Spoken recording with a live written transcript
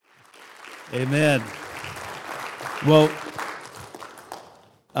Amen. Well,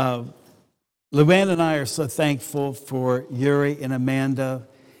 Luann and I are so thankful for Yuri and Amanda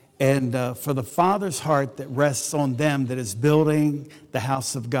and for the Father's heart that rests on them that is building the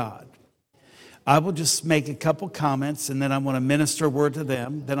house of God. I will just make a couple comments and then I want to minister a word to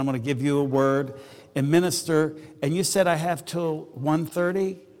them. Then I'm going to give you a word and minister. And you said I have till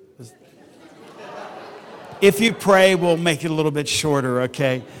 1:30? If you pray, we'll make it a little bit shorter,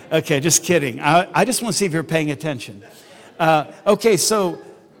 okay? Okay, just kidding. I just want to see if you're paying attention. Okay,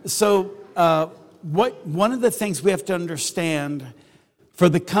 one of the things we have to understand for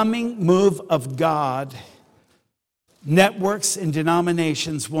the coming move of God, networks and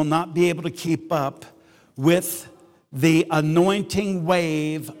denominations will not be able to keep up with the anointing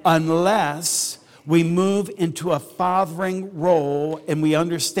wave unless we move into a fathering role and we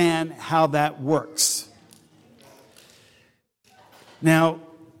understand how that works. Now,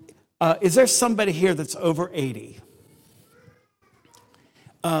 is there somebody here that's over 80?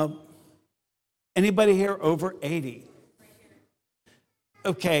 Anybody here over 80?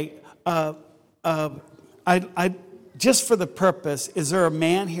 Okay. I just for the purpose, is there a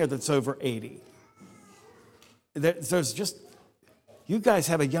man here that's over 80? There's just, you guys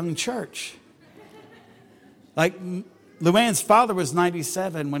have a young church. Like Luann's father was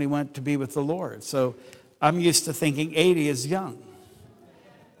 97 when he went to be with the Lord. So I'm used to thinking 80 is young.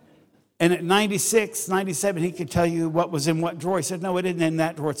 And at 96, 97, he could tell you what was in what drawer. He said, no, it isn't in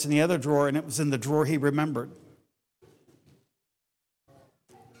that drawer. It's in the other drawer. And it was in the drawer he remembered.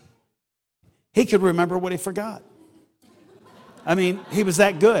 He could remember what he forgot. I mean, he was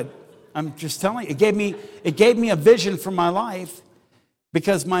that good. I'm just telling you. It gave me a vision for my life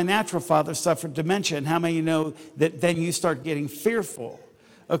because my natural father suffered dementia. And how many of you know that then you start getting fearful?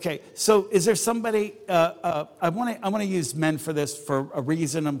 Okay, so is there somebody, I want to use men for this for a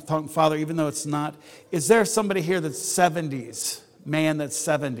reason. I'm talking father, even though it's not. Is there somebody here that's 70s? Man that's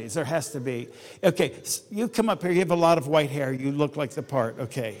 70s. There has to be. Okay, you come up here. You have a lot of white hair. You look like the part.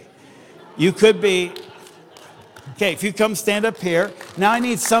 Okay. You could be. Okay, if you come stand up here. Now I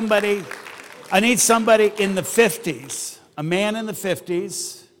need somebody in the 50s. A man in the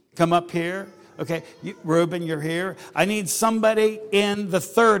 50s. Come up here. Okay, Reuben, you're here. I need somebody in the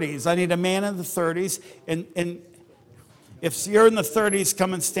 30s. I need a man in the 30s. And if you're in the 30s,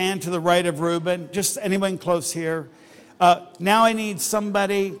 come and stand to the right of Reuben. Just anyone close here. Now I need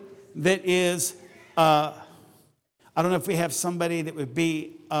somebody that is, I don't know if we have somebody that would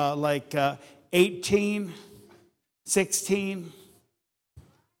be like 18, 16,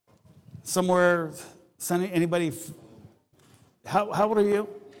 somewhere. Anybody? How old are you?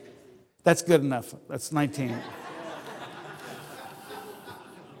 That's good enough. That's 19.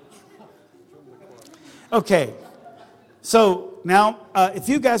 Okay. So now, if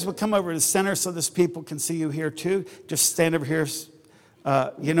you guys would come over to the center so this people can see you here too, just stand over here. I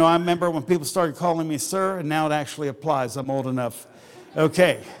remember when people started calling me sir, and now it actually applies. I'm old enough.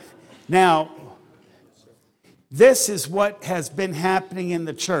 Okay. Now, this is what has been happening in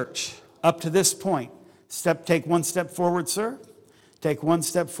the church up to this point. Take one step forward, sir. Take one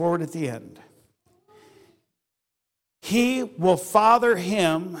step forward at the end. He will father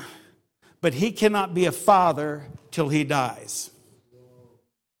him, but he cannot be a father till he dies.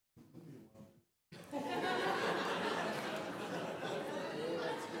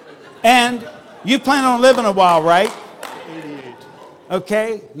 And you plan on living a while, right? 88.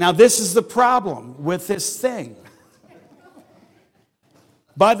 Okay, now this is the problem with this thing.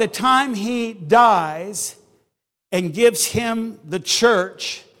 By the time he dies and gives him the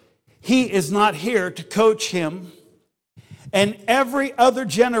church, he is not here to coach him. And every other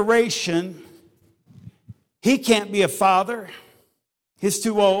generation, he can't be a father. He's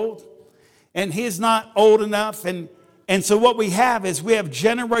too old. And he's not old enough. And so what we have is we have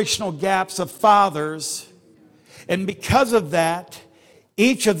generational gaps of fathers. And because of that,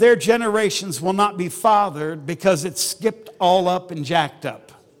 each of their generations will not be fathered because it's skipped all up and jacked up.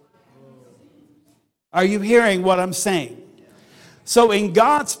 Are you hearing what I'm saying? So in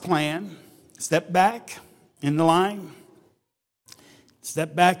God's plan, step back in the line.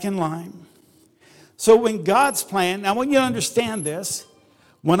 Step back in line. So in God's plan, now I want you to understand this.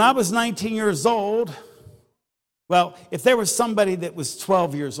 When I was 19 years old, well, if there was somebody that was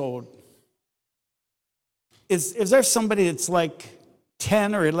 12 years old, is there somebody that's like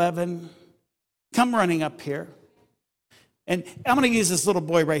 10 or 11? Come running up here. And I'm going to use this little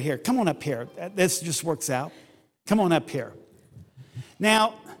boy right here. Come on up here. This just works out. Come on up here.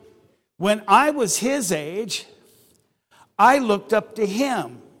 Now, when I was his age, I looked up to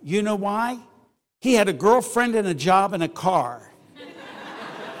him. You know why? He had a girlfriend and a job and a car.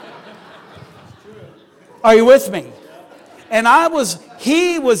 Are you with me? And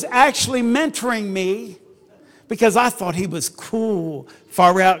he was actually mentoring me because I thought he was cool,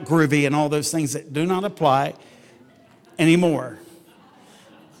 far out, groovy, and all those things that do not apply anymore.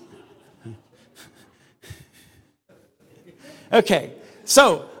 Okay,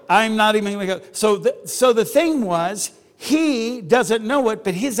 so I'm not even going to go. So the thing was, he doesn't know it,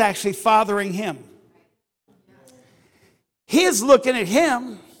 but he's actually fathering him. He is looking at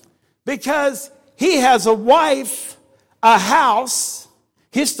him because he has a wife, a house.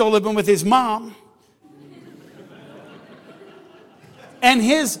 He's still living with his mom. And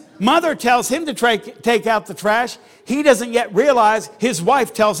his mother tells him to take out the trash. He doesn't yet realize his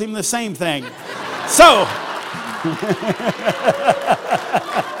wife tells him the same thing. So,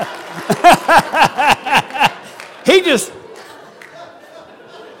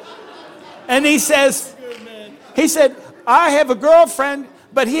 and he said, I have a girlfriend,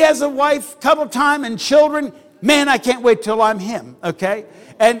 but he has a wife, couple time, and children. Man, I can't wait till I'm him, okay?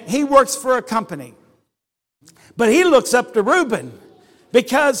 And he works for a company. But he looks up to Reuben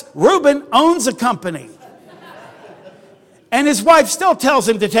because Reuben owns a company. And his wife still tells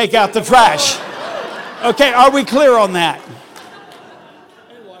him to take out the trash. Okay, are we clear on that?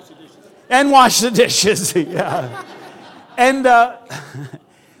 And wash the dishes. Yeah. And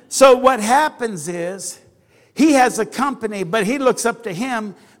so what happens is he has a company, but he looks up to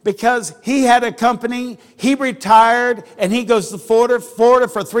him because he had a company, he retired, and he goes to Florida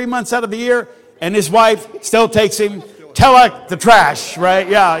for 3 months out of the year, and his wife still takes him, tell out the trash, right?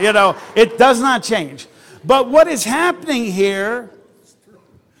 Yeah, you know, it does not change. But what is happening here,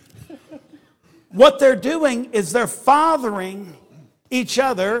 what they're doing is they're fathering each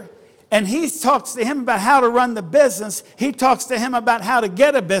other, and he talks to him about how to run the business. He talks to him about how to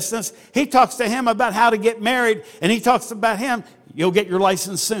get a business. He talks to him about how to get married, and he talks about him, you'll get your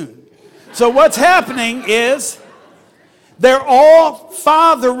license soon. So what's happening is they're all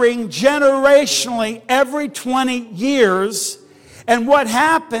fathering generationally every 20 years, and what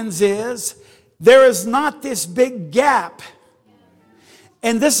happens is there is not this big gap.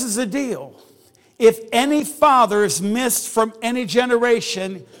 And this is the deal. If any father is missed from any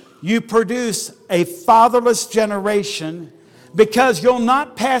generation, you produce a fatherless generation because you'll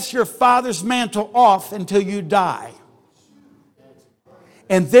not pass your father's mantle off until you die.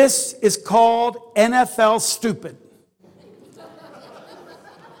 And this is called NFL stupid.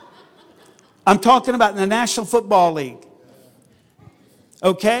 I'm talking about the National Football League.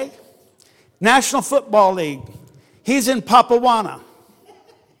 Okay? National Football League. He's in Papawana.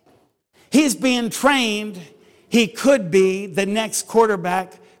 He's being trained. He could be the next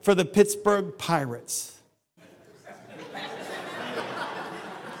quarterback for the Pittsburgh Pirates.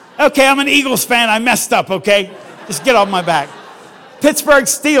 Okay, I'm an Eagles fan. I messed up, okay? Just get off my back. Pittsburgh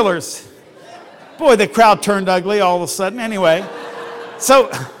Steelers. Boy, the crowd turned ugly all of a sudden. Anyway,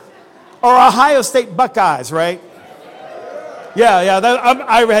 so, or Ohio State Buckeyes, right? Yeah,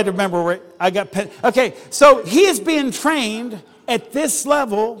 I had to remember where I got. Okay, so he is being trained at this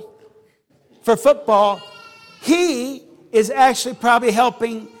level for football. He is actually probably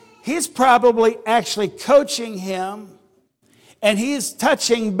helping. He's probably actually coaching him, and he's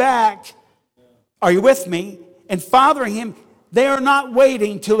touching back. Are you with me? And fathering him. They are not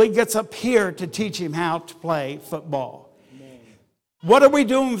waiting till he gets up here to teach him how to play football. What are we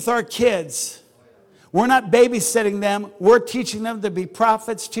doing with our kids? We're not babysitting them. We're teaching them to be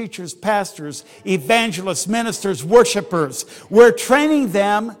prophets, teachers, pastors, evangelists, ministers, worshipers. We're training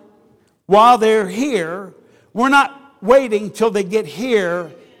them while they're here. We're not waiting till they get here,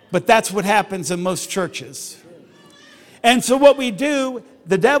 but that's what happens in most churches. And so what we do,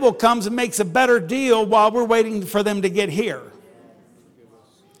 the devil comes and makes a better deal while we're waiting for them to get here.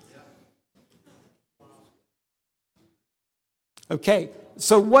 Okay,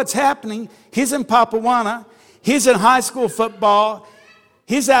 so what's happening? He's in Papawana. He's in high school football.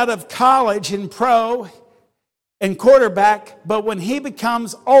 He's out of college in pro and quarterback. But when he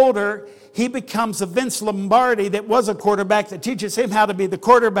becomes older, he becomes a Vince Lombardi that was a quarterback that teaches him how to be the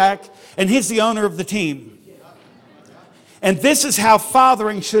quarterback. And he's the owner of the team. And this is how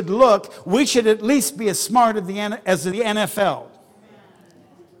fathering should look. We should at least be as smart as the NFL.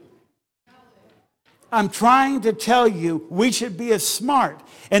 I'm trying to tell you, we should be as smart.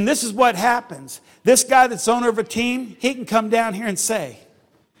 And this is what happens. This guy that's owner of a team, he can come down here and say,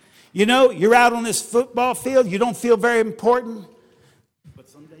 you know, you're out on this football field, you don't feel very important, but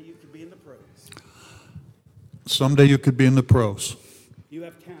someday you could be in the pros. Someday you could be in the pros. You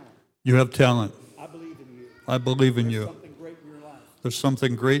have talent. You have talent. I believe in you. I believe in you. Something great in your life. There's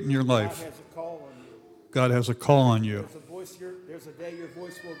something great in your life. God has a call on you. God has a call on you. There's a day your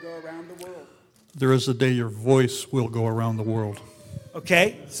voice will go around the world. There is a day your voice will go around the world.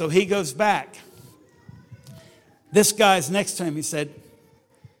 Okay, so he goes back. This guy's next to him. He said,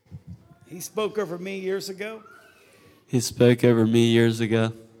 he spoke over me years ago. He spoke over me years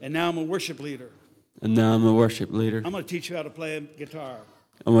ago. And now I'm a worship leader. And now I'm a worship leader. I'm going to teach you how to play a guitar.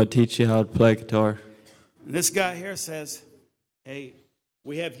 I'm going to teach you how to play guitar. And this guy here says, hey,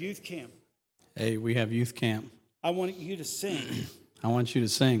 we have youth camp. Hey, we have youth camp. I want you to sing. I want you to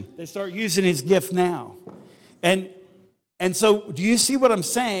sing. They start using his gift now. And so do you see what I'm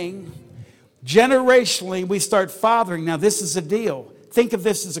saying? Generationally, we start fathering. Now, this is a deal. Think of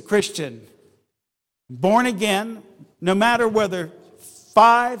this as a Christian. Born again, no matter whether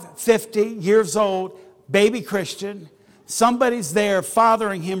 5, 50 years old, baby Christian, somebody's there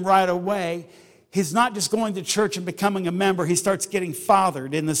fathering him right away. He's not just going to church and becoming a member. He starts getting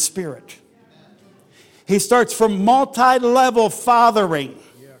fathered in the Spirit. He starts from multi-level fathering.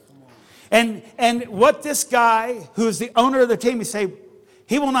 And what this guy, who's the owner of the team,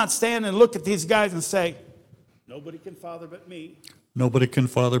 he will not stand and look at these guys and say, nobody can father but me. Nobody can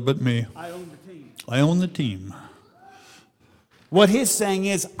father but me. I own the team. I own the team. What he's saying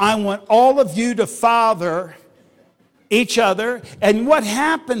is, I want all of you to father each other. And what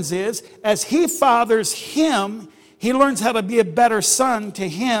happens is, as he fathers him, he learns how to be a better son to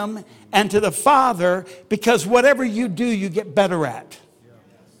him and to the Father, because whatever you do, you get better at.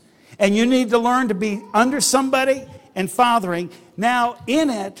 And you need to learn to be under somebody and fathering. Now, in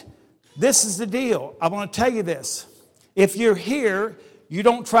it, this is the deal. I want to tell you this. If you're here, you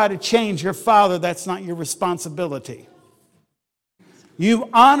don't try to change your father. That's not your responsibility. You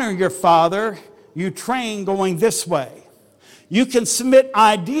honor your father. You train going this way. You can submit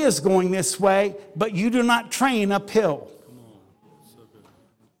ideas going this way, but you do not train uphill.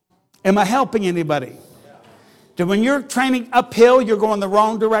 Am I helping anybody? That when you're training uphill, you're going the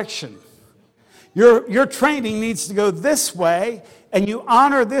wrong direction. Your training needs to go this way, and you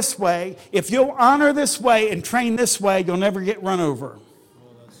honor this way. If you'll honor this way and train this way, you'll never get run over.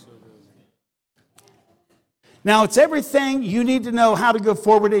 Now, it's everything you need to know how to go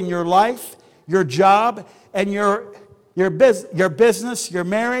forward in your life, your job, and your business, your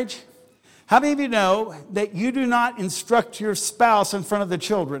marriage. How many of you know that you do not instruct your spouse in front of the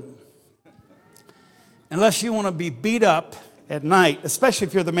children? Unless you want to be beat up at night, especially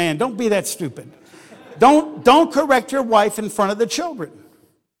if you're the man. Don't be that stupid. Don't correct your wife in front of the children.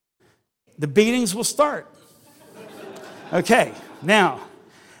 The beatings will start. Okay, now,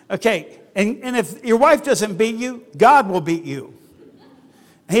 and if your wife doesn't beat you, God will beat you.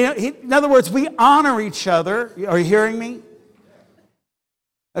 In other words, we honor each other. Are you hearing me?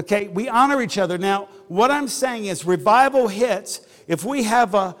 Okay, we honor each other. Now, what I'm saying is revival hits. If we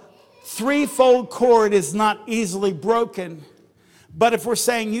have a threefold cord, is not easily broken. But if we're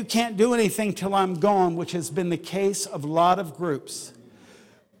saying you can't do anything till I'm gone, which has been the case of a lot of groups,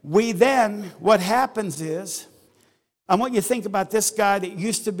 what happens is, I want you to think about this guy that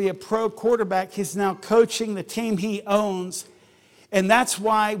used to be a pro quarterback. He's now coaching the team he owns. And that's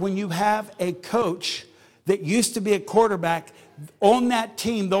why when you have a coach that used to be a quarterback, on that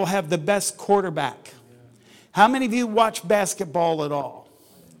team, they'll have the best quarterback. How many of you watch basketball at all?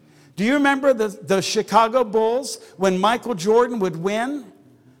 Do you remember the Chicago Bulls when Michael Jordan would win?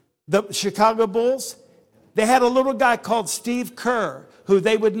 The Chicago Bulls? They had a little guy called Steve Kerr who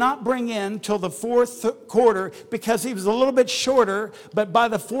they would not bring in till the fourth quarter because he was a little bit shorter. But by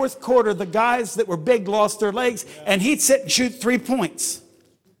the fourth quarter, the guys that were big lost their legs, and he'd sit and shoot 3 points.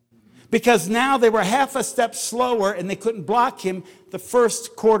 Because now they were half a step slower and they couldn't block him. The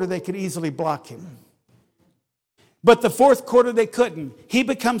first quarter, they could easily block him. But the fourth quarter, they couldn't. He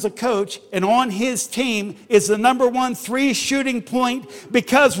becomes a coach, and on his team is the number 1 3 shooting point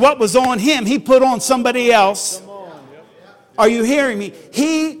because what was on him, he put on somebody else. Are you hearing me?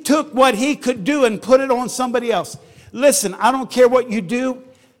 He took what he could do and put it on somebody else. Listen, I don't care what you do.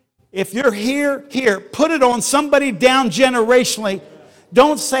 If you're here, put it on somebody down generationally.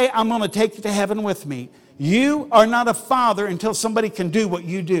 Don't say, I'm going to take you to heaven with me. You are not a father until somebody can do what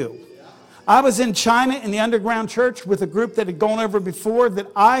you do. I was in China in the underground church with a group that had gone over before that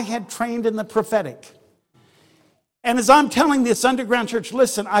I had trained in the prophetic. And as I'm telling this underground church,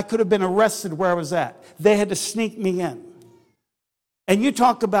 listen, I could have been arrested where I was at. They had to sneak me in. And you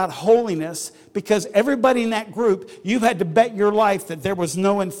talk about holiness, because everybody in that group, you had to bet your life that there was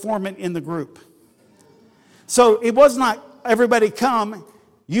no informant in the group. So it was not everybody come.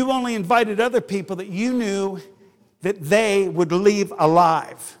 You only invited other people that you knew that they would leave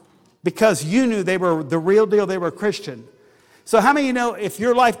alive, because you knew they were the real deal, they were a Christian. So how many of you know if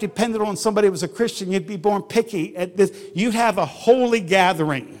your life depended on somebody who was a Christian, you'd be born picky at this? You'd have a holy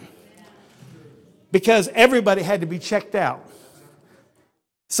gathering. because everybody had to be checked out.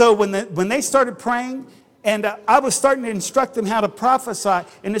 So when they started praying, and I was starting to instruct them how to prophesy,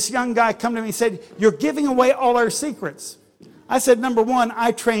 and this young guy come to me and said, "You're giving away all our secrets." I said, "Number one,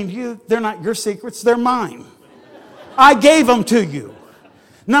 I trained you. They're not your secrets, they're mine. I gave them to you.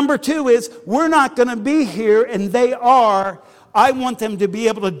 Number two is, we're not going to be here, and they are. I want them to be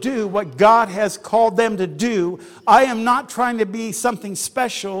able to do what God has called them to do. I am not trying to be something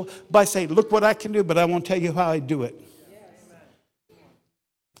special by saying, look what I can do, but I won't tell you how I do it."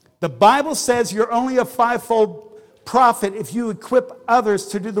 The Bible says you're only a fivefold prophet if you equip others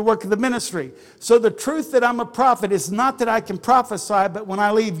to do the work of the ministry. So the truth that I'm a prophet is not that I can prophesy, but when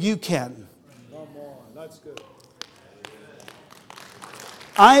I leave, you can. Come on, that's good.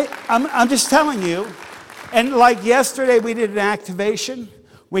 I'm just telling you. And like yesterday, we did an activation.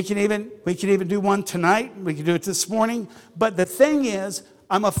 We can even do one tonight. We can do it this morning. But the thing is,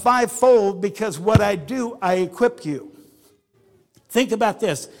 I'm a fivefold because what I do, I equip you. Think about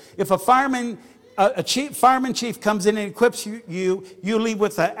this. If a fireman chief comes in and equips you leave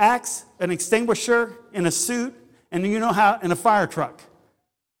with an axe, an extinguisher, and a suit, and in a fire truck.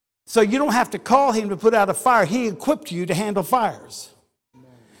 So you don't have to call him to put out a fire. He equipped you to handle fires.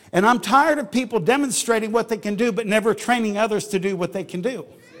 And I'm tired of people demonstrating what they can do, but never training others to do what they can do.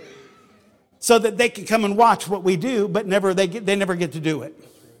 So that they can come and watch what we do, but they never get to do it.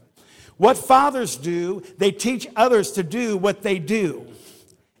 What fathers do, they teach others to do what they do.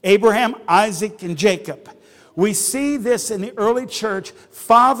 Abraham, Isaac, and Jacob. We see this in the early church.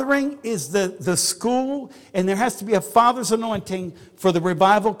 Fathering is the school, and there has to be a father's anointing for the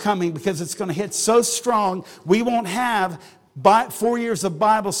revival coming, because it's going to hit so strong. We won't have 4 years of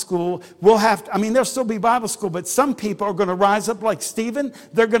Bible school. There'll still be Bible school, but some people are going to rise up like Stephen.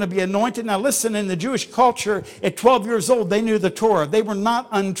 They're going to be anointed. Now listen, in the Jewish culture, at 12 years old, they knew the Torah. They were not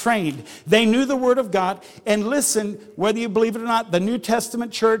untrained. They knew the Word of God. And listen, whether you believe it or not, the New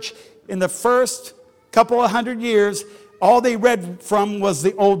Testament church in the first couple of 100 years, all they read from was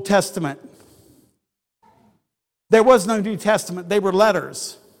the Old Testament. There was no New Testament. They were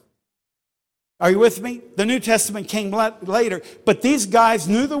letters. Are you with me? The New Testament came later. But these guys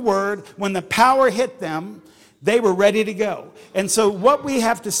knew the Word. When the power hit them, they were ready to go. And so what we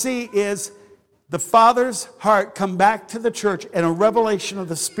have to see is the Father's heart come back to the church and a revelation of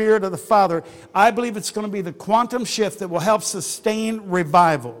the Spirit of the Father. I believe it's going to be the quantum shift that will help sustain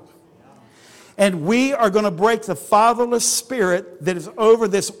revival. And we are going to break the fatherless spirit that is over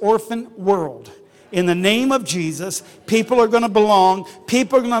this orphan world. In the name of Jesus, people are going to belong.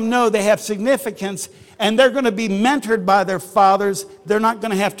 People are going to know they have significance, and they're going to be mentored by their fathers. They're not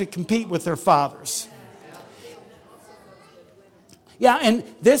going to have to compete with their fathers. Yeah, and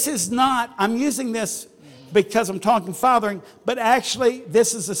this is not, I'm using this because I'm talking fathering, but actually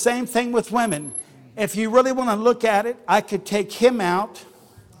this is the same thing with women. If you really want to look at it, I could take him out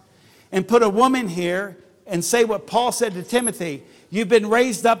and put a woman here and say what Paul said to Timothy. You've been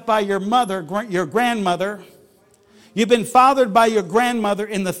raised up by your mother, your grandmother. You've been fathered by your grandmother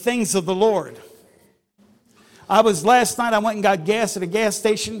in the things of the Lord. Last night I went and got gas at a gas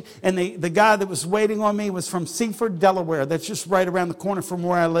station, and the guy that was waiting on me was from Seaford, Delaware. That's just right around the corner from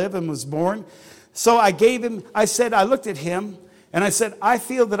where I live and was born. So I looked at him, and I said, I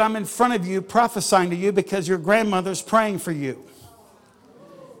feel that I'm in front of you prophesying to you because your grandmother's praying for you.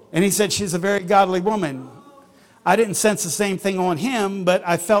 And he said, she's a very godly woman. I didn't sense the same thing on him, but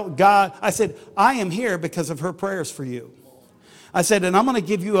I felt God. I said, I am here because of her prayers for you. I said, and I'm going to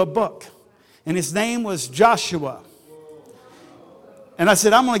give you a book. And his name was Joshua. And I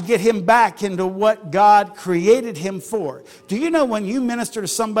said, I'm going to get him back into what God created him for. Do you know when you minister to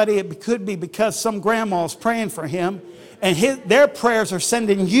somebody, it could be because some grandma's praying for him, and their prayers are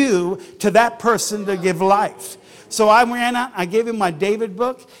sending you to that person to give life. So I ran out, I gave him my David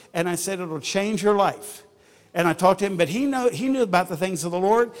book, and I said, it'll change your life. And I talked to him, but he knew about the things of the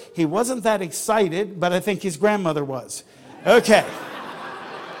Lord. He wasn't that excited, but I think his grandmother was. Okay.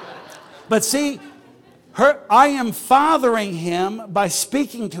 But see, I am fathering him by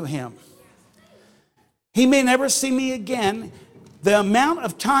speaking to him. He may never see me again. The amount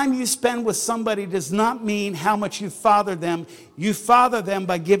of time you spend with somebody does not mean how much you father them. You father them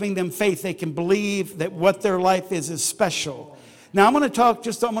by giving them faith. They can believe that what their life is special. Now I'm going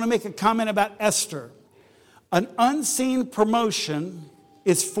to make a comment about Esther. An unseen promotion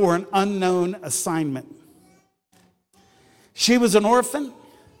is for an unknown assignment. She was an orphan.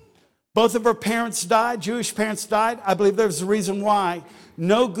 Both of her parents died. Jewish parents died. I believe there's a reason why.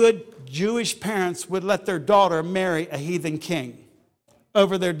 No good Jewish parents would let their daughter marry a heathen king.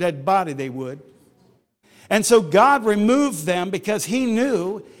 Over their dead body they would. And so God removed them because he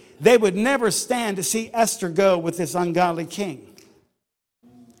knew they would never stand to see Esther go with this ungodly king.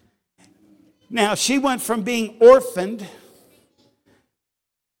 Now, she went from being orphaned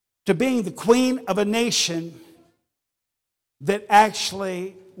to being the queen of a nation that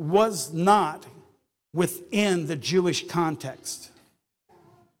actually was not within the Jewish context.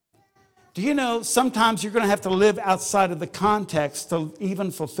 Do you know sometimes you're going to have to live outside of the context to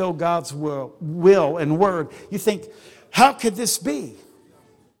even fulfill God's will and word? You think, how could this be?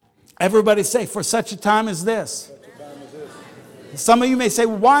 Everybody say, for such a time as this. Some of you may say,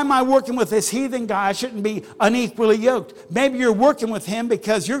 well, why am I working with this heathen guy? I shouldn't be unequally yoked. Maybe you're working with him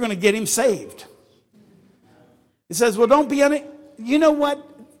because you're going to get him saved. He says, well, don't be you know what?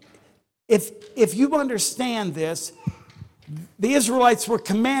 If you understand this, the Israelites were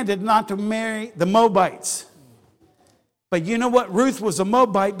commanded not to marry the Moabites. But you know what? Ruth was a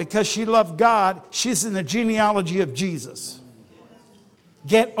Moabite because she loved God. She's in the genealogy of Jesus.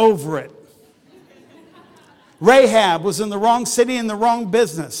 Get over it. Rahab was in the wrong city in the wrong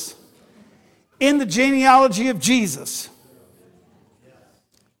business. In the genealogy of Jesus.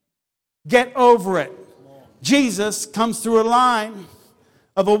 Get over it. Jesus comes through a line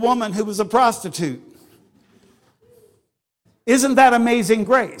of a woman who was a prostitute. Isn't that amazing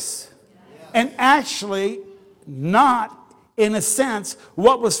grace? And actually, not in a sense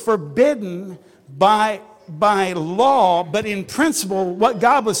what was forbidden by law, but in principle, what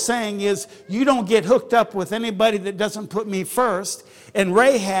God was saying is, you don't get hooked up with anybody that doesn't put me first. And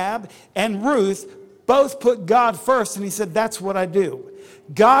Rahab and Ruth both put God first, and he said, that's what I do.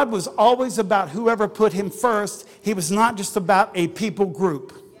 God was always about whoever put him first. He was not just about a people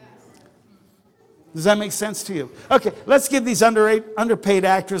group. Does that make sense to you? Okay, let's give these underpaid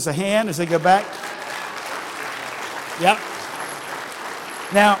actors a hand as they go back. Yep.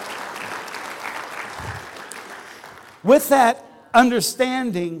 Now, with that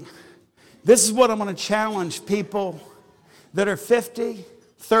understanding, this is what I'm going to challenge people that are 50,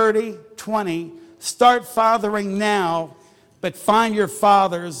 30, 20. Start fathering now, but find your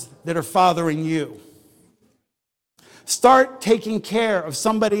fathers that are fathering you. Start taking care of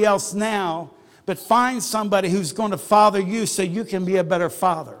somebody else now, but find somebody who's going to father you so you can be a better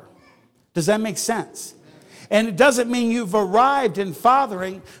father. Does that make sense? And it doesn't mean you've arrived in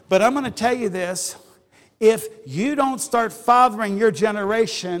fathering, but I'm going to tell you this. If you don't start fathering your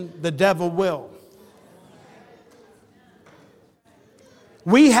generation, the devil will.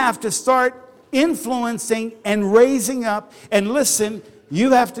 We have to start influencing and raising up. And listen,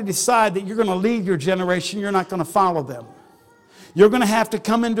 you have to decide that you're going to lead your generation. You're not going to follow them. You're going to have to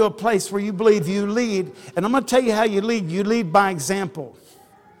come into a place where you believe you lead. And I'm going to tell you how you lead. You lead by example.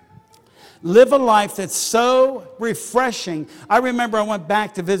 Live a life that's so refreshing. I remember I went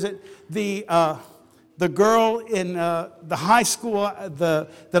back to visit the girl in the high school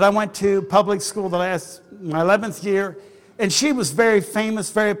that I went to, public school, my 11th year. And she was very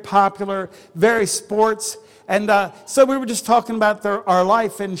famous, very popular, very sports. And so we were just talking about our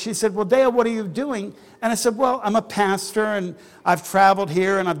life. And she said, well, Dale, what are you doing? And I said, well, I'm a pastor, and I've traveled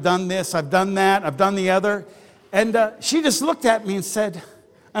here, and I've done this, I've done that, I've done the other. And she just looked at me and said,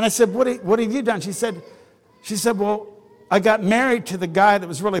 and I said, what have you done? She said, well, I got married to the guy that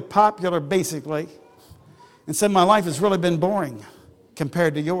was really popular, basically, and said, my life has really been boring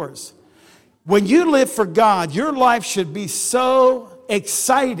compared to yours. When you live for God, your life should be so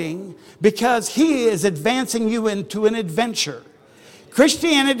exciting because he is advancing you into an adventure.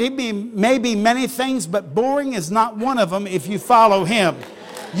 Christianity may be many things, but boring is not one of them if you follow him.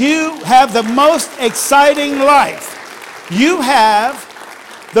 You have the most exciting life. You have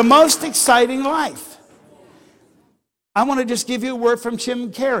the most exciting life. I want to just give you a word from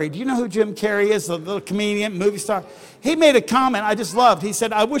Jim Carrey. Do you know who Jim Carrey is, the little comedian, movie star? He made a comment I just loved. He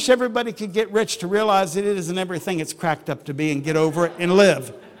said, I wish everybody could get rich to realize that it isn't everything it's cracked up to be and get over it and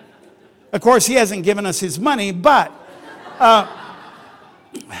live. Of course, he hasn't given us his money, but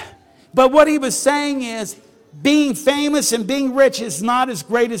what he was saying is, being famous and being rich is not as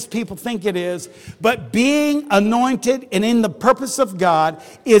great as people think it is, but being anointed and in the purpose of God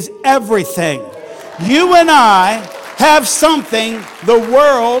is everything. You and I have something the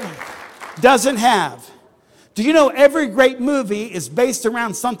world doesn't have. Do you know every great movie is based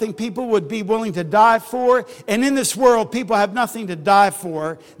around something people would be willing to die for? And in this world, people have nothing to die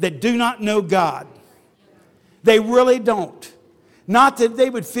for that do not know God. They really don't. Not that they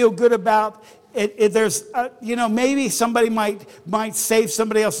would feel good about it. There's, maybe somebody might save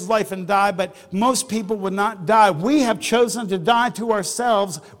somebody else's life and die, but most people would not die. We have chosen to die to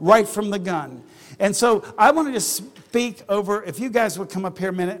ourselves right from the gun. And so I want to just speak over, if you guys would come up here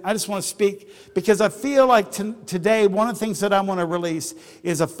a minute, I just want to speak because I feel like today one of the things that I want to release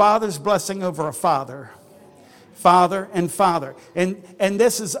is a father's blessing over a father. Father and father. And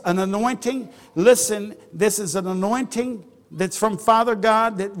this is an anointing. Listen, this is an anointing that's from Father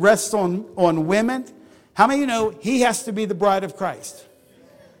God that rests on women. How many of you know he has to be the bride of Christ?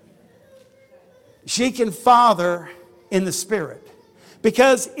 She can father in the Spirit.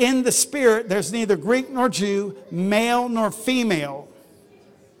 Because in the Spirit, there's neither Greek nor Jew, male nor female.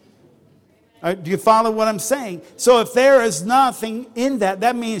 Do you follow what I'm saying? So if there is nothing in that,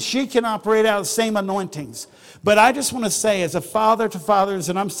 that means she can operate out of the same anointings. But I just want to say, as a father to fathers,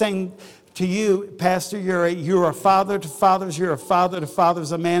 and I'm saying to you, Pastor Uri, you're a father to fathers. You're a father to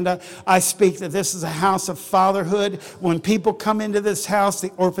fathers, Amanda. I speak that this is a house of fatherhood. When people come into this house,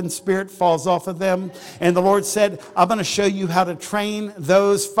 the orphan spirit falls off of them. And the Lord said, I'm going to show you how to train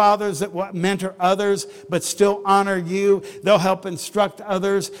those fathers that will mentor others, but still honor you. They'll help instruct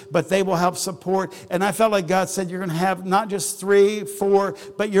others, but they will help support. And I felt like God said, you're going to have not just 3, 4,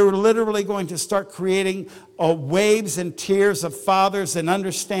 but you're literally going to start creating waves and tears of fathers and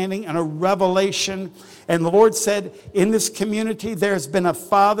understanding and a revelation. And the Lord said, in this community, there's been a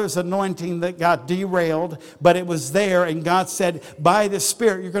father's anointing that got derailed, but it was there. And God said, by the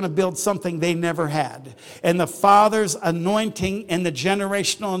Spirit, you're going to build something they never had. And the father's anointing and the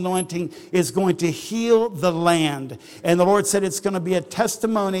generational anointing is going to heal the land. And the Lord said, it's going to be a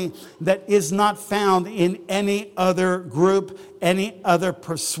testimony that is not found in any other group, any other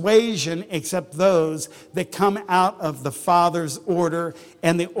persuasion except those that come out of the Father's order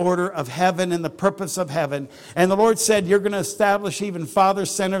and the order of heaven and the purpose of heaven. And the Lord said, you're going to establish even father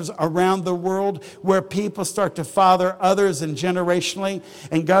centers around the world where people start to father others and generationally.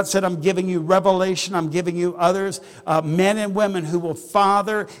 And God said, I'm giving you revelation. I'm giving you others, men and women who will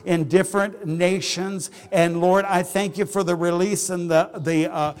father in different nations. And Lord, I thank you for the release and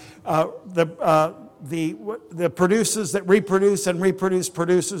the producers that reproduce and reproduce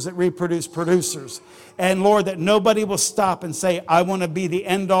producers that reproduce producers. And Lord, that nobody will stop and say, I want to be the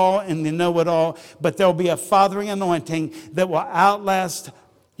end all and the know it all, but there'll be a fathering anointing that will outlast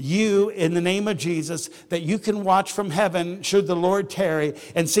you in the name of Jesus, that you can watch from heaven should the Lord tarry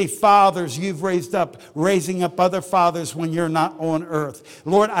and see fathers you've raised up, raising up other fathers when you're not on earth.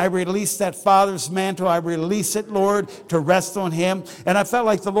 Lord, I release that father's mantle. I release it, Lord, to rest on him. And I felt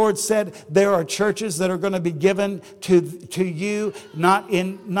like the Lord said there are churches that are going to be given to you, not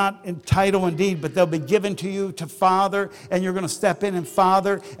in title and deed, but they'll be given to you to father, and you're going to step in and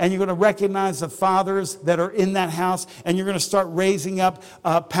father, and you're going to recognize the fathers that are in that house, and you're going to start raising up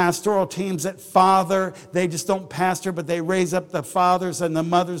pastoral teams that father. They just don't pastor, but they raise up the fathers and the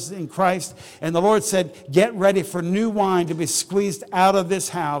mothers in Christ. And the Lord said, get ready for new wine to be squeezed out of this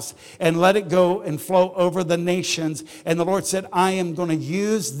house and let it go and flow over the nations. And the Lord said, I am going to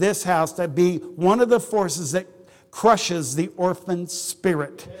use this house to be one of the forces that crushes the orphan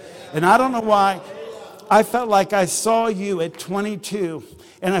spirit. And I don't know why, I felt like I saw you at 22.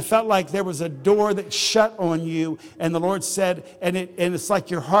 And I felt like there was a door that shut on you. And the Lord said, and it's like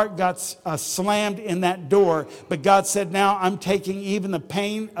your heart got slammed in that door. But God said, now I'm taking even the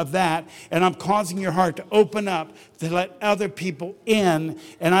pain of that, and I'm causing your heart to open up to let other people in.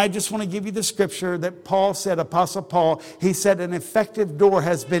 And I just want to give you the scripture that Paul said, Apostle Paul. He said, an effective door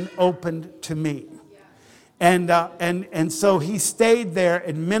has been opened to me. And so he stayed there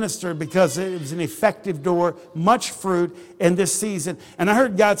and ministered because it was an effective door, much fruit in this season. And I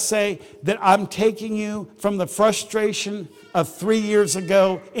heard God say that I'm taking you from the frustration of 3 years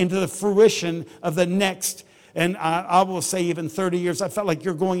ago into the fruition of the next. And I will say even 30 years. I felt like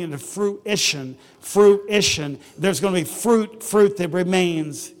you're going into fruition. There's going to be fruit that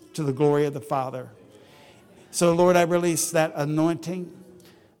remains to the glory of the Father. So Lord, I release that anointing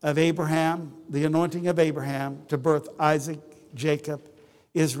of Abraham, the anointing of Abraham to birth Isaac, Jacob,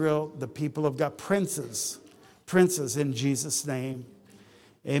 Israel, the people of God, princes in Jesus' name.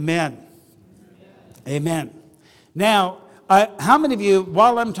 Amen. Amen. Now, how many of you,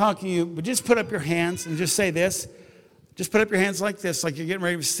 while I'm talking to you, would just put up your hands and just say this? Just put up your hands like this, like you're getting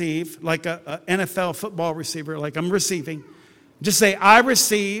ready to receive, like a NFL football receiver, like I'm receiving. Just say, I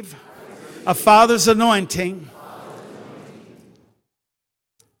receive a Father's anointing.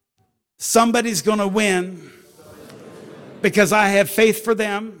 Somebody's going to win because I have faith for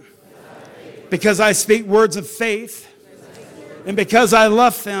them, because I speak words of faith, and because I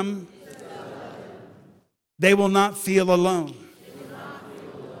love them. They will not feel alone.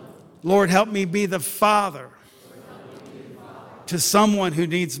 Lord, help me be the father to someone who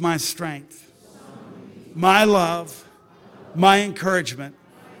needs my strength, my love, my encouragement.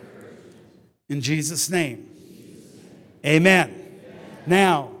 In Jesus' name. Amen.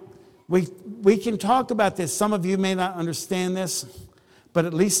 Now, we can talk about this. Some of you may not understand this, but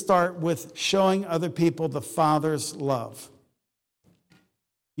at least start with showing other people the Father's love.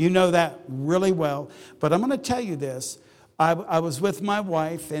 You know that really well. But I'm going to tell you this. I was with my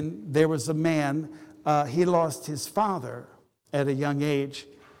wife, and there was a man. He lost his father at a young age.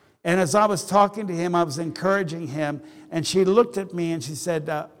 And as I was talking to him, I was encouraging him. And she looked at me and she said,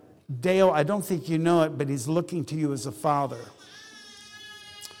 Dale, I don't think you know it, but he's looking to you as a father.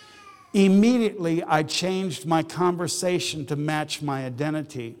 Immediately, I changed my conversation to match my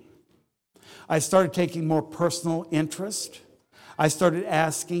identity. I started taking more personal interest. I started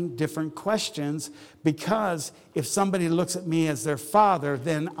asking different questions because if somebody looks at me as their father,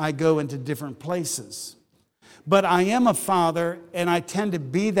 then I go into different places. But I am a father, and I tend to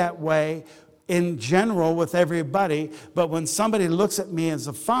be that way in general with everybody. But when somebody looks at me as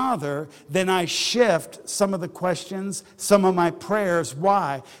a father, then I shift some of the questions, some of my prayers.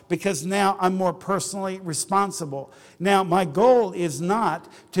 Why? Because now I'm more personally responsible. Now, my goal is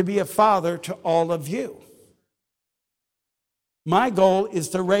not to be a father to all of you. My goal is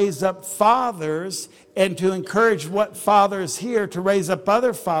to raise up fathers and to encourage what fathers here to raise up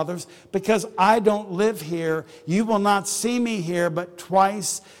other fathers, because I don't live here. You will not see me here but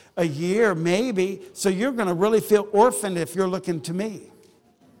twice a year, maybe. So you're going to really feel orphaned if you're looking to me.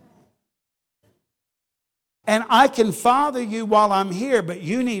 And I can father you while I'm here, but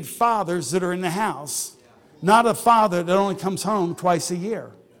you need fathers that are in the house, not a father that only comes home twice a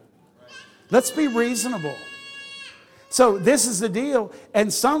year. Let's be reasonable. So this is the deal.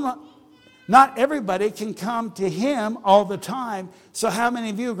 And not everybody can come to him all the time. So how many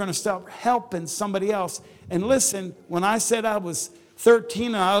of you are going to start helping somebody else? And listen, when I said I was 13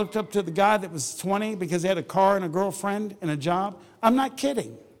 and I looked up to the guy that was 20 because he had a car and a girlfriend and a job, I'm not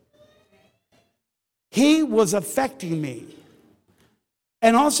kidding. He was affecting me.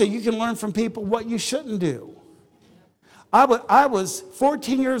 And also, you can learn from people what you shouldn't do. I was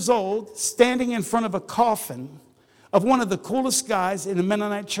 14 years old, standing in front of a coffin of one of the coolest guys in a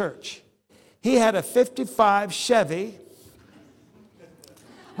Mennonite church. He had a 55 Chevy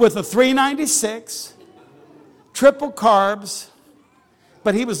with a 396, triple carbs,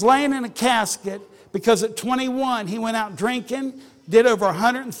 but he was laying in a casket because at 21 he went out drinking, did over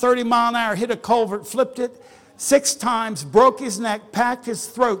 130 mile an hour, hit a culvert, flipped it 6 times, broke his neck, packed his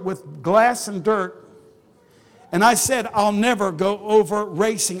throat with glass and dirt. And I said, I'll never go over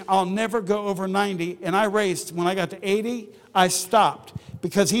racing. I'll never go over 90. And I raced. When I got to 80, I stopped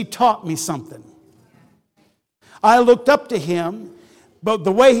because he taught me something. I looked up to him, but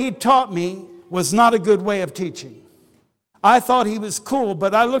the way he taught me was not a good way of teaching. I thought he was cool,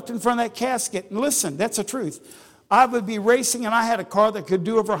 but I looked in front of that casket. And listen, that's the truth. I would be racing, and I had a car that could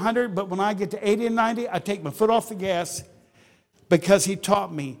do over 100, but when I get to 80 and 90, I take my foot off the gas because he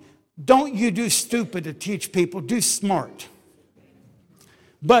taught me. Don't you do stupid to teach people. Do smart.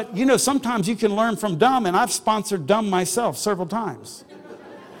 But, you know, sometimes you can learn from dumb, and I've sponsored dumb myself several times.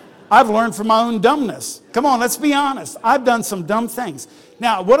 I've learned from my own dumbness. Come on, let's be honest. I've done some dumb things.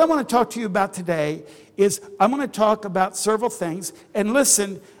 Now, what I want to talk to you about today is I'm going to talk about several things. And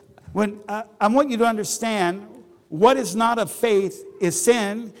listen, I want you to understand what is not of faith is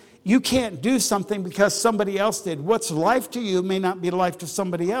sin. You can't do something because somebody else did. What's life to you may not be life to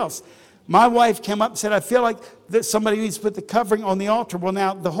somebody else. My wife came up and said, I feel like that somebody needs to put the covering on the altar. Well,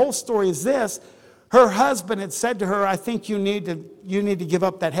 now, the whole story is this. Her husband had said to her, I think you need to give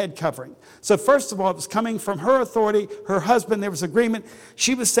up that head covering. So first of all, it was coming from her authority, her husband, there was agreement.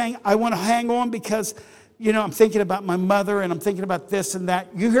 She was saying, I want to hang on because, you know, I'm thinking about my mother and I'm thinking about this and that.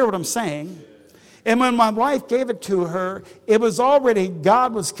 You hear what I'm saying? And when my wife gave it to her, it was already,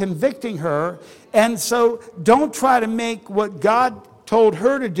 God was convicting her. And so don't try to make what God told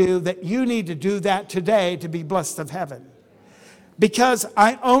her to do, that you need to do that today to be blessed of heaven. Because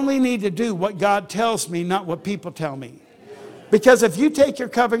I only need to do what God tells me, not what people tell me. Because if you take your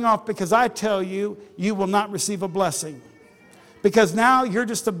covering off because I tell you, you will not receive a blessing. Because now you're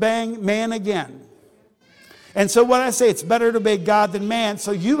just a man again. And so what I say, it's better to obey God than man.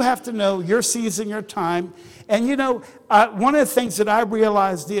 So you have to know your season, your time. And you know, one of the things that I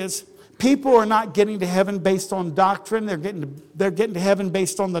realized is people are not getting to heaven based on doctrine. They're getting to heaven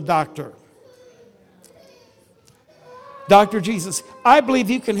based on the doctor. Dr. Jesus. I believe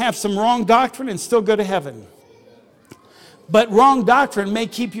you can have some wrong doctrine and still go to heaven. But wrong doctrine may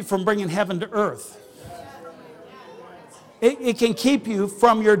keep you from bringing heaven to earth. It can keep you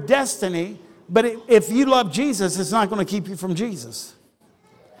from your destiny. But if you love Jesus, it's not going to keep you from Jesus.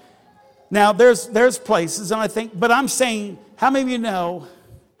 Now, there's places, and I think, but I'm saying, how many of you know,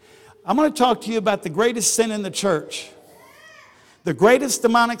 I'm going to talk to you about the greatest sin in the church. The greatest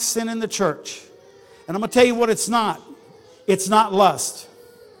demonic sin in the church. And I'm going to tell you what it's not. It's not lust.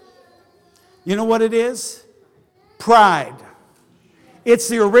 You know what it is? Pride. It's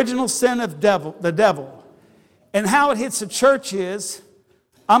the original sin of the devil. And how it hits the church is,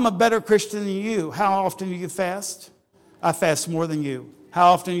 I'm a better Christian than you. How often do you fast? I fast more than you.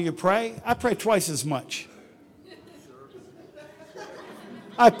 How often do you pray? I pray twice as much.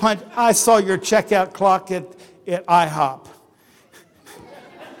 I saw your checkout clock at IHOP.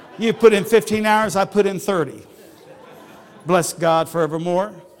 You put in 15 hours, I put in 30. Bless God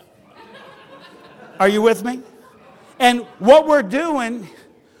forevermore. Are you with me? And what we're doing,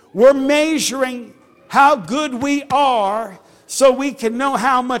 we're measuring how good we are so we can know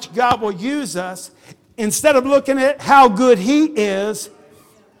how much God will use us. Instead of looking at how good He is,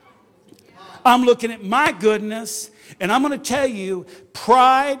 I'm looking at my goodness. And I'm going to tell you,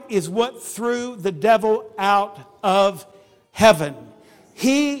 pride is what threw the devil out of heaven.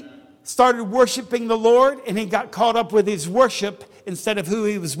 He started worshiping the Lord, and he got caught up with his worship instead of who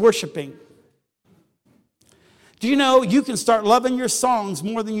he was worshiping. Do you know you can start loving your songs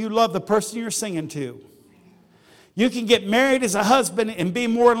more than you love the person you're singing to? You can get married as a husband and be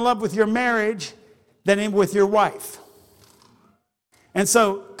more in love with your marriage than with your wife. And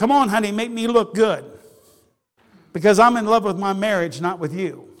so, come on, honey, make me look good. Because I'm in love with my marriage, not with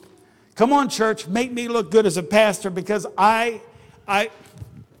you. Come on, church, make me look good as a pastor because I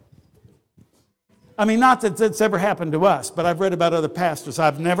mean, not that it's ever happened to us, but I've read about other pastors.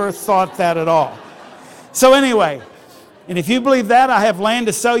 I've never thought that at all. So anyway, and if you believe that, I have land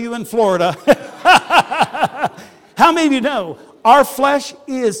to sell you in Florida. How many of you know our flesh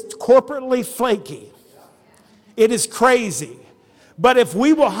is corporately flaky? It is crazy. But if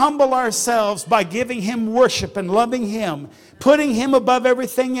we will humble ourselves by giving Him worship and loving Him, putting Him above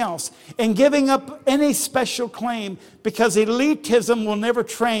everything else, and giving up any special claim, because elitism will never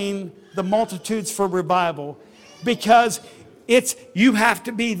train the multitudes for revival, because you have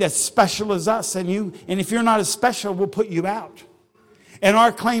to be as special as us, and if you're not as special, we'll put you out. And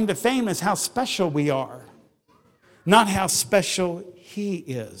our claim to fame is how special we are, not how special He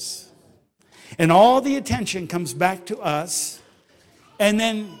is. And all the attention comes back to us. And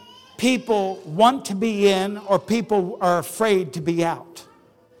then people want to be in, or people are afraid to be out.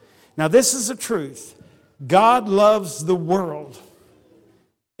 Now, this is the truth. God loves the world,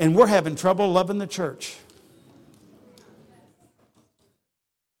 and we're having trouble loving the church.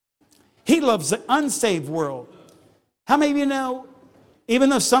 He loves the unsaved world. How many of you know,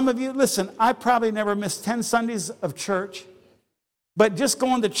 even though some of you, listen, I probably never missed 10 Sundays of church, but just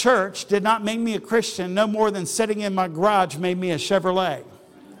going to church did not make me a Christian, no more than sitting in my garage made me a Chevrolet.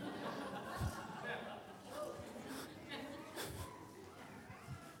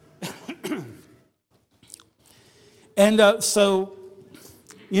 And so,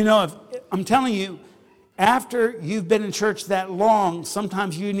 you know, I'm telling you, after you've been in church that long,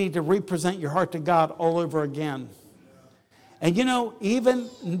 sometimes you need to represent your heart to God all over again. And you know, even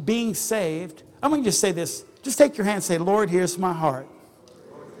being saved, I'm going to just say this. Just take your hand and say, Lord, here's my heart.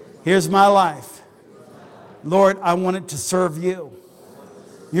 Here's my life. Lord, I want it to serve you.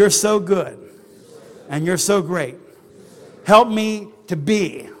 You're so good. And you're so great. Help me to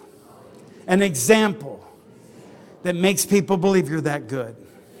be an example that makes people believe you're that good.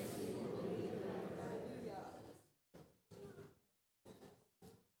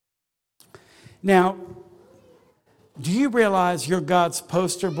 Now, do you realize you're God's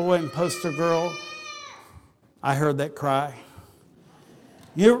poster boy and poster girl? I heard that cry.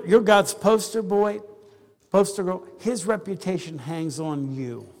 You're God's poster boy, poster girl. His reputation hangs on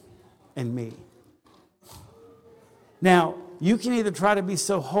you and me. Now, you can either try to be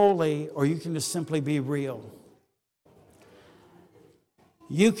so holy or you can just simply be real.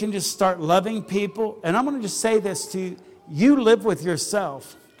 You can just start loving people. And I'm going to just say this to you. You live with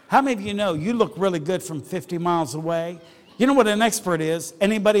yourself. How many of you know you look really good from 50 miles away? You know what an expert is?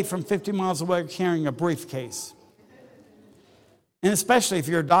 Anybody from 50 miles away carrying a briefcase. And especially if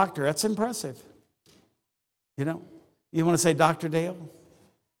you're a doctor, that's impressive. You know, you want to say Dr. Dale?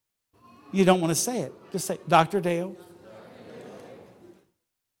 You don't want to say it. Just say, Dr. Dale.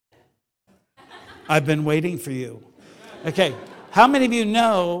 I've been waiting for you. Okay, how many of you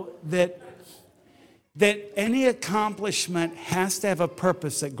know that any accomplishment has to have a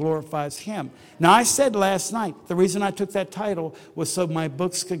purpose that glorifies Him? Now, I said last night, the reason I took that title was so my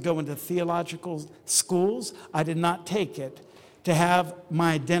books could go into theological schools. I did not take it to have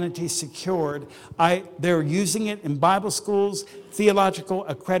my identity secured. They're using it in Bible schools, theological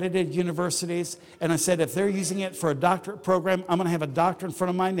accredited universities, and I said, if they're using it for a doctorate program, I'm going to have a doctor in front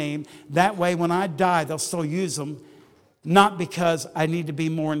of my name. That way, when I die, they'll still use them. not because I need to be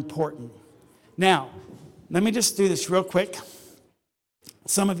more important. Now, let me just do this real quick.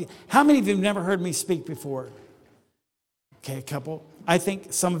 Some of you, how many of you have never heard me speak before? Okay, a couple. I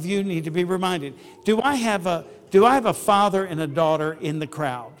think some of you need to be reminded. Do I have a father and a daughter in the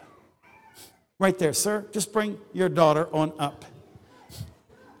crowd? Right there, sir. Just bring your daughter on up.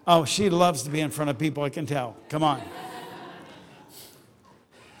 Oh, she loves to be in front of people, I can tell. Come on.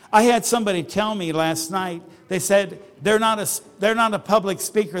 I had somebody tell me last night, they said they're not a public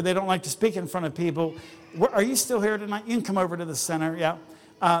speaker. They don't like to speak in front of people. Are you still here tonight? You can come over to the center, yeah.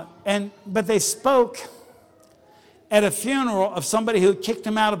 But they spoke at a funeral of somebody who kicked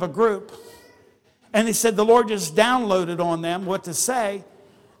them out of a group. And they said the Lord just downloaded on them what to say.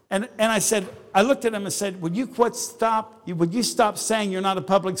 And I looked at them and said, would you stop saying you're not a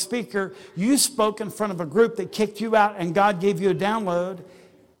public speaker? You spoke in front of a group that kicked you out and God gave you a download.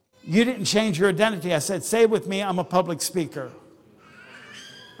 You didn't change your identity. I said, say with me, I'm a public speaker.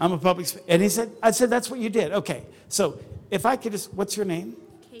 I'm a public speaker. And I said, that's what you did. Okay. So if I could just, what's your name?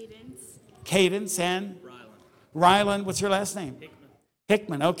 Cadence. Cadence and? Ryland. What's your last name?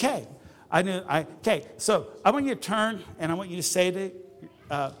 Hickman. Okay. Okay. So I want you to turn and I want you to say to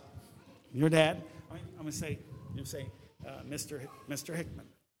your dad, I'm going to say, Mr. Hickman.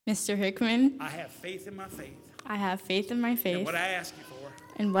 Mr. Hickman, I have faith in my faith. I have faith in my And faith. what I ask you for,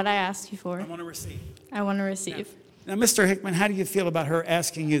 And what I ask you for, I want to receive. I want to receive. Now, Mr. Hickman, how do you feel about her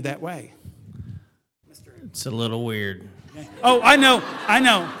asking you that way? It's a little weird. Oh, I know.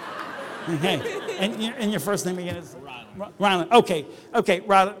 Okay. And your first name again is? Ryland. Okay,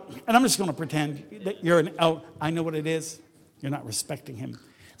 Ryland. And I'm just going to pretend that you're an elder. I know what it is. You're not respecting him.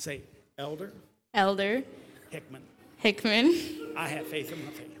 Say, Elder Elder Hickman. Hickman, I have faith in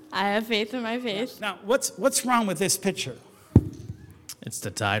my faith. I have faith in my faith. Now, what's wrong with this picture? It's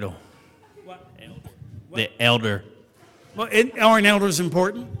the title. What? The elder. Well, are an elders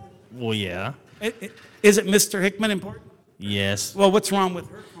important? Well, yeah. Is it Mr. Hickman important? Yes. Well, what's wrong with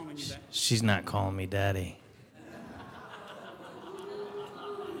her calling you that? She's not calling me daddy.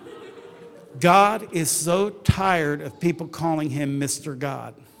 God is so tired of people calling him Mr.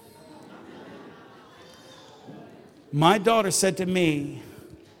 God. My daughter said to me,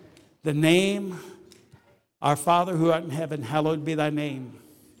 the name, our Father who art in heaven, hallowed be thy name.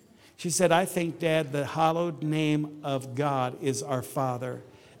 She said, I think, Dad, the hallowed name of God is our Father.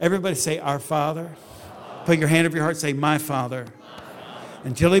 Everybody say, our Father. Put your hand over your heart, say, my Father.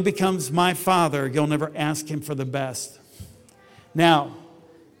 Until he becomes my Father, you'll never ask him for the best. Now,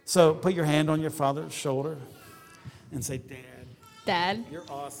 so put your hand on your father's shoulder and say, Dad, you're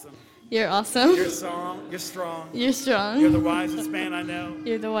awesome. you're awesome. You're strong. You're strong. You're strong. You're the wisest man I know.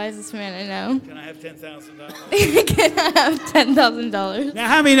 You're the wisest man I know. Can I have $10,000? Can I have $10,000? Now,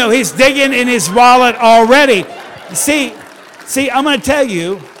 how many know he's digging in his wallet already? See, I'm going to tell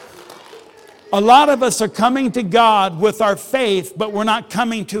you, a lot of us are coming to God with our faith, but we're not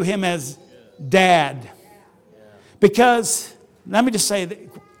coming to him as Dad. Because, let me just say,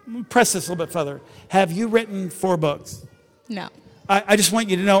 press this a little bit further. Have you written 4 books? No. I just want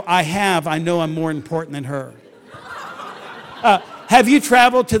you to know I know I'm more important than her. Have you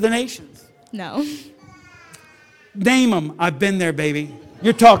traveled to the nations? No. Name them. I've been there, baby.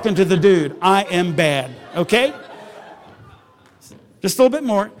 You're talking to the dude. I am bad. Okay? Just a little bit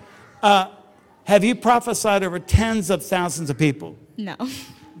more. Have you prophesied over tens of thousands of people? No.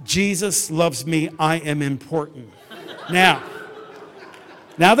 Jesus loves me. I am important. Now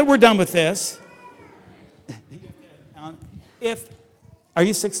that we're done with this, are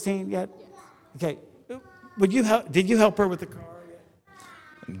you 16 yet? Okay. Did you help her with the car yet?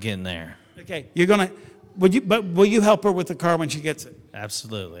 I'm getting there. Okay. Will you help her with the car when she gets it?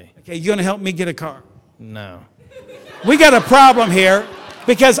 Absolutely. Okay. You're going to help me get a car? No. We got a problem here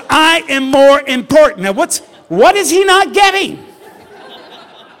because I am more important. Now, what is he not getting?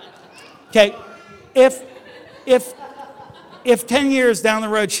 Okay. If 10 years down the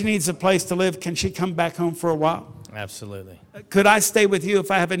road she needs a place to live, can she come back home for a while? Absolutely. Could I stay with you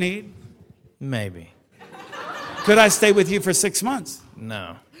if I have a need? Maybe. Could I stay with you for 6 months?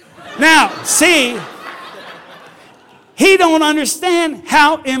 No. Now, see, he don't understand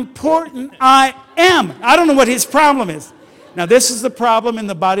how important I am. I don't know what his problem is. Now, this is the problem in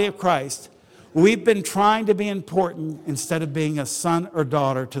the body of Christ. We've been trying to be important instead of being a son or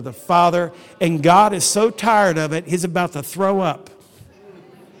daughter to the Father, and God is so tired of it, he's about to throw up.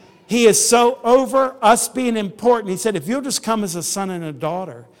 He is so over us being important. He said, if you'll just come as a son and a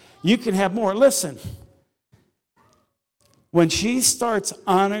daughter, you can have more. Listen, when she starts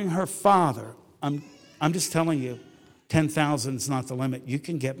honoring her father, I'm just telling you, 10,000 is not the limit. You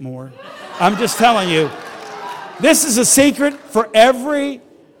can get more. I'm just telling you. This is a secret for every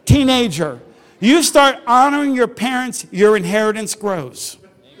teenager. You start honoring your parents, your inheritance grows.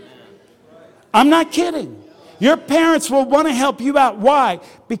 I'm not kidding. Your parents will want to help you out. Why?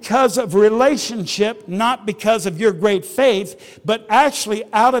 Because of relationship, not because of your great faith, but actually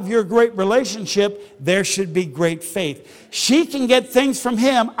out of your great relationship, there should be great faith. She can get things from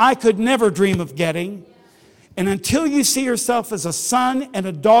him I could never dream of getting. And until you see yourself as a son and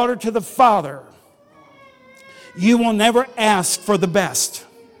a daughter to the Father, you will never ask for the best.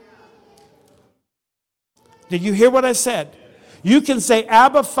 Did you hear what I said? You can say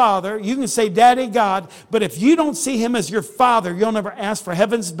Abba Father, you can say Daddy God, but if you don't see him as your father, you'll never ask for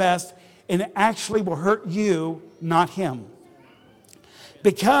heaven's best, and it actually will hurt you, not him.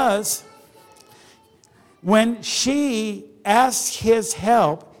 Because when she asks his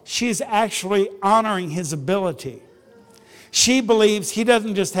help, she's actually honoring his ability. She believes he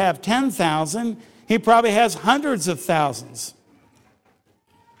doesn't just have 10,000, he probably has hundreds of thousands.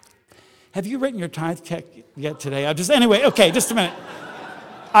 Have you written your tithe check yet today? Anyway, okay, just a minute.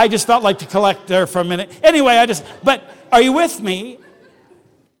 I just felt like to collect there for a minute. Anyway, but are you with me?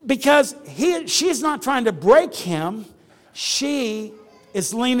 Because she's not trying to break him. She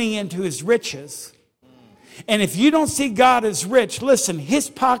is leaning into his riches. And if you don't see God as rich, listen, his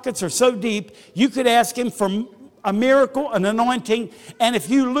pockets are so deep, you could ask him for a miracle, an anointing, and if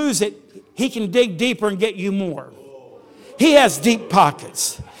you lose it, he can dig deeper and get you more. He has deep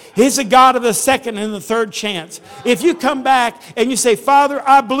pockets. He's a God of the second and the third chance. If you come back and you say, Father,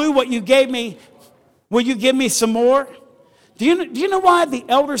 I blew what you gave me, will you give me some more? Do you know why the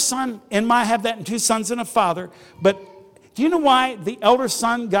elder son, and I have that in two sons and a father, but do you know why the elder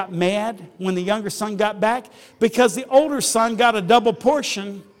son got mad when the younger son got back? Because the older son got a double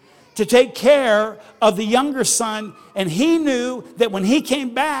portion to take care of the younger son, and he knew that when he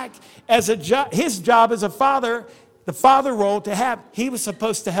came back, as his job as a father, the father role to have, he was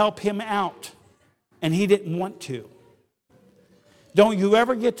supposed to help him out, and he didn't want to. Don't you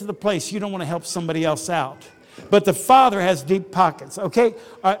ever get to the place you don't want to help somebody else out. But the Father has deep pockets, okay?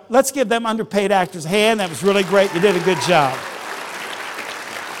 All right, let's give them underpaid actors a hand. That was really great. You did a good job.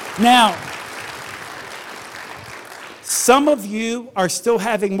 Now, some of you are still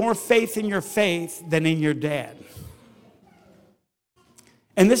having more faith in your faith than in your dad.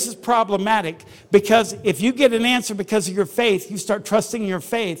 And this is problematic because if you get an answer because of your faith, you start trusting your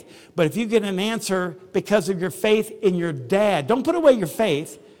faith. But if you get an answer because of your faith in your dad, don't put away your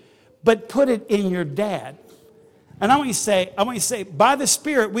faith, but put it in your dad. And I want you to say, by the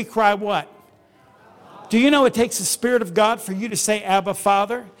Spirit we cry what? Do you know it takes the Spirit of God for you to say Abba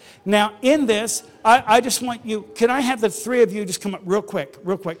Father? Now in this, I just want you, can I have the three of you just come up real quick?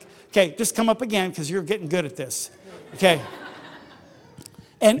 Okay, just come up again because you're getting good at this. Okay.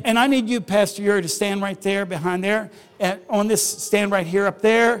 And I need you, Pastor Yuri, to stand right there, behind there. On this, stand right here up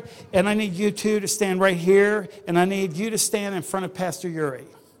there. And I need you two to stand right here. And I need you to stand in front of Pastor Yuri.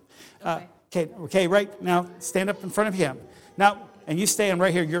 Okay, right now, stand up in front of him. Now, and you stand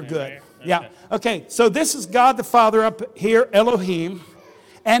right here, you're good. Yeah. Okay, so this is God the Father up here, Elohim.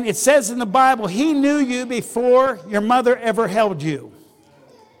 And it says in the Bible, he knew you before your mother ever held you.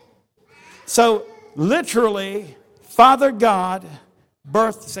 So, literally, Father God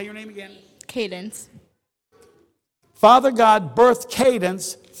birthed, say your name again. Cadence. Father God birthed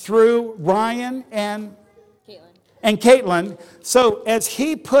Cadence through Ryan and Caitlin. So as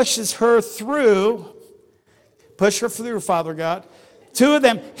he pushes her through, Father God, two of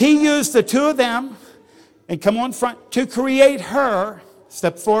them, he used the two of them, and come on front, to create her.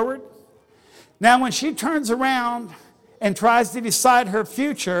 Step forward. Now when she turns around and tries to decide her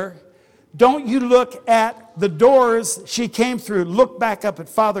future, don't you look at the doors she came through. Look back up at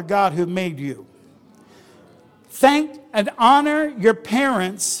Father God who made you. Thank and honor your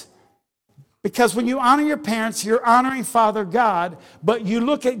parents, because when you honor your parents, you're honoring Father God, but you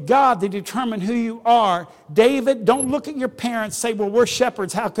look at God to determine who you are. David, don't look at your parents and say, well, we're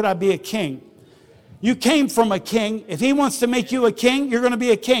shepherds. How could I be a king? You came from a king. If he wants to make you a king, you're going to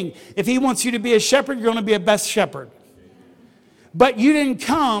be a king. If he wants you to be a shepherd, you're going to be a best shepherd. But you didn't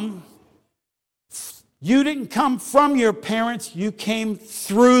come from your parents. You came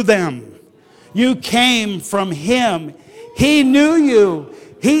through them. You came from him. He knew you.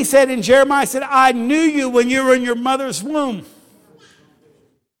 He said in Jeremiah, I knew you when you were in your mother's womb.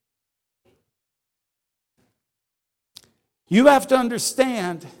 You have to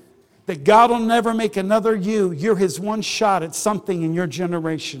understand that God will never make another you. You're his one shot at something in your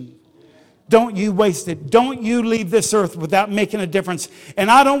generation. Don't you waste it. Don't you leave this earth without making a difference. And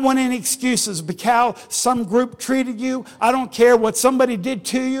I don't want any excuses because how some group treated you. I don't care what somebody did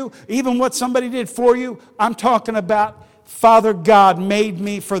to you, even what somebody did for you. I'm talking about Father God made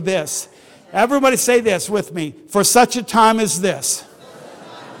me for this. Everybody say this with me. For such a time as this.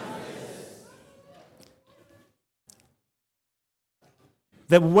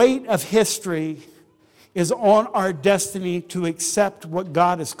 The weight of history is on our destiny to accept what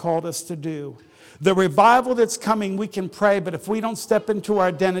God has called us to do. The revival that's coming, we can pray, but if we don't step into our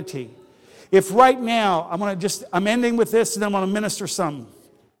identity, if right now, I'm ending with this and then I'm going to minister some.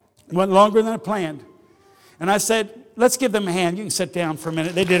 It went longer than I planned. And I said, let's give them a hand. You can sit down for a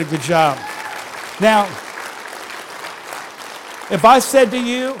minute. They did a good job. Now, if I said to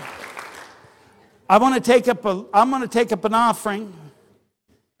you, I'm going to take up an offering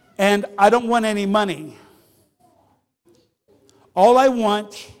and I don't want any money. All I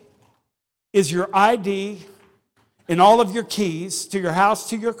want is your ID and all of your keys to your house,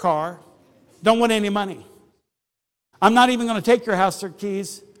 to your car. Don't want any money. I'm not even going to take your house or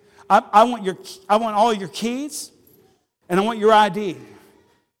keys. I want all your keys and I want your ID.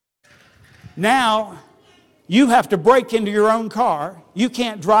 Now, you have to break into your own car. You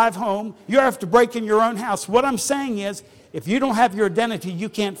can't drive home. You have to break in your own house. What I'm saying is, if you don't have your identity, you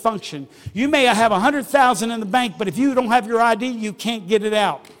can't function. You may have $100,000 in the bank, but if you don't have your ID, you can't get it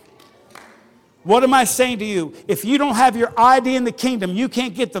out. What am I saying to you? If you don't have your ID in the kingdom, you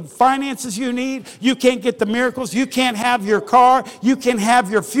can't get the finances you need. You can't get the miracles. You can't have your car. You can't have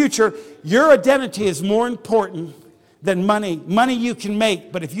your future. Your identity is more important than money. Money you can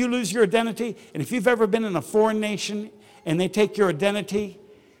make, but if you lose your identity, and if you've ever been in a foreign nation and they take your identity,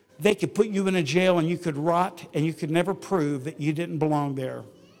 they could put you in a jail and you could rot and you could never prove that you didn't belong there.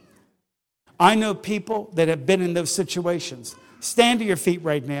 I know people that have been in those situations. Stand to your feet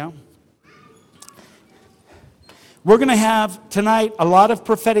right now. We're going to have tonight a lot of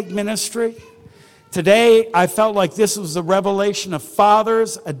prophetic ministry. Today, I felt like this was a revelation of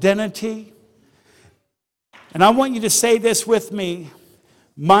Father's identity. And I want you to say this with me.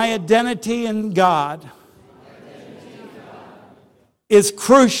 My identity in God is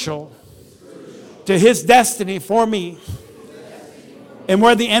crucial to His destiny for me. And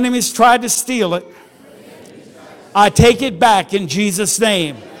where the enemies tried to steal it, I take it back in Jesus'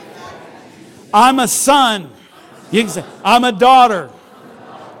 name. I'm a son. You can say, I'm a daughter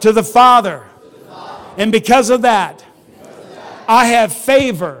to the Father. And because of that, I have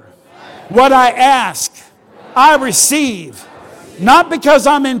favor. What I ask, I receive. Not because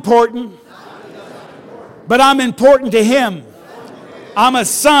I'm important, but I'm important to Him. I'm a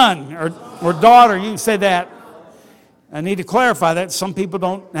son or daughter. You can say that. I need to clarify that. Some people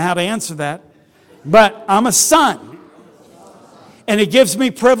don't know how to answer that. But I'm a son. And it gives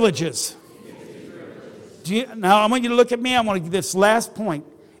me privileges. Now, I want you to look at me. I want to give this last point.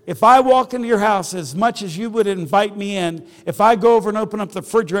 If I walk into your house as much as you would invite me in, if I go over and open up the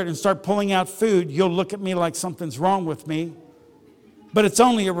refrigerator and start pulling out food, you'll look at me like something's wrong with me. But it's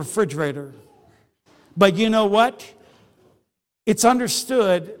only a refrigerator. But you know what? It's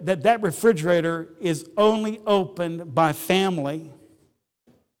understood that that refrigerator is only opened by family.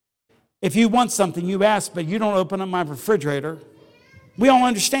 If you want something, you ask, but you don't open up my refrigerator. We all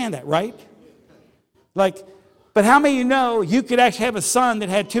understand that, right? But how many of you know you could actually have a son that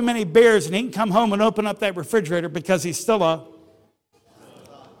had too many beers and he can come home and open up that refrigerator because he's still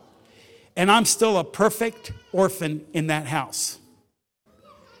and I'm still a perfect orphan in that house.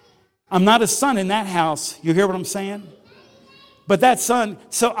 I'm not a son in that house. You hear what I'm saying? But that son,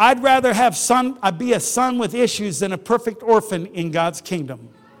 so I'd rather I'd be a son with issues than a perfect orphan in God's kingdom.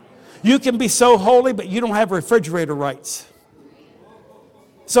 You can be so holy, but you don't have refrigerator rights.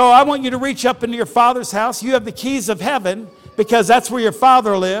 So I want you to reach up into your Father's house. You have the keys of heaven because that's where your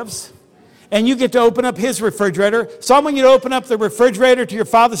Father lives. And you get to open up His refrigerator. So I want you to open up the refrigerator to your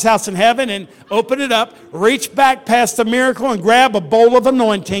Father's house in heaven and open it up. Reach back past the miracle and grab a bowl of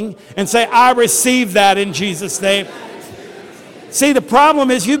anointing and say, I receive that in Jesus' name. See, the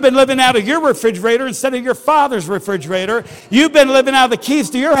problem is you've been living out of your refrigerator instead of your Father's refrigerator. You've been living out of the keys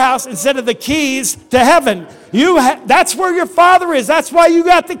to your house instead of the keys to heaven. That's where your Father is. That's why you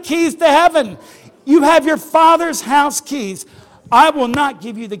got the keys to heaven. You have your Father's house keys. I will not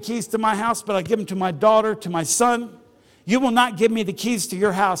give you the keys to my house, but I give them to my daughter, to my son. You will not give me the keys to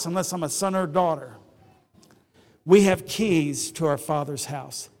your house unless I'm a son or a daughter. We have keys to our Father's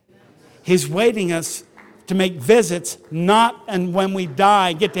house. He's waiting us to make visits, not and when we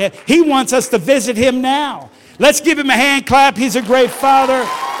die, get to heaven. He wants us to visit Him now. Let's give Him a hand clap. He's a great Father.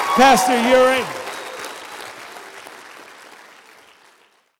 Pastor Uri.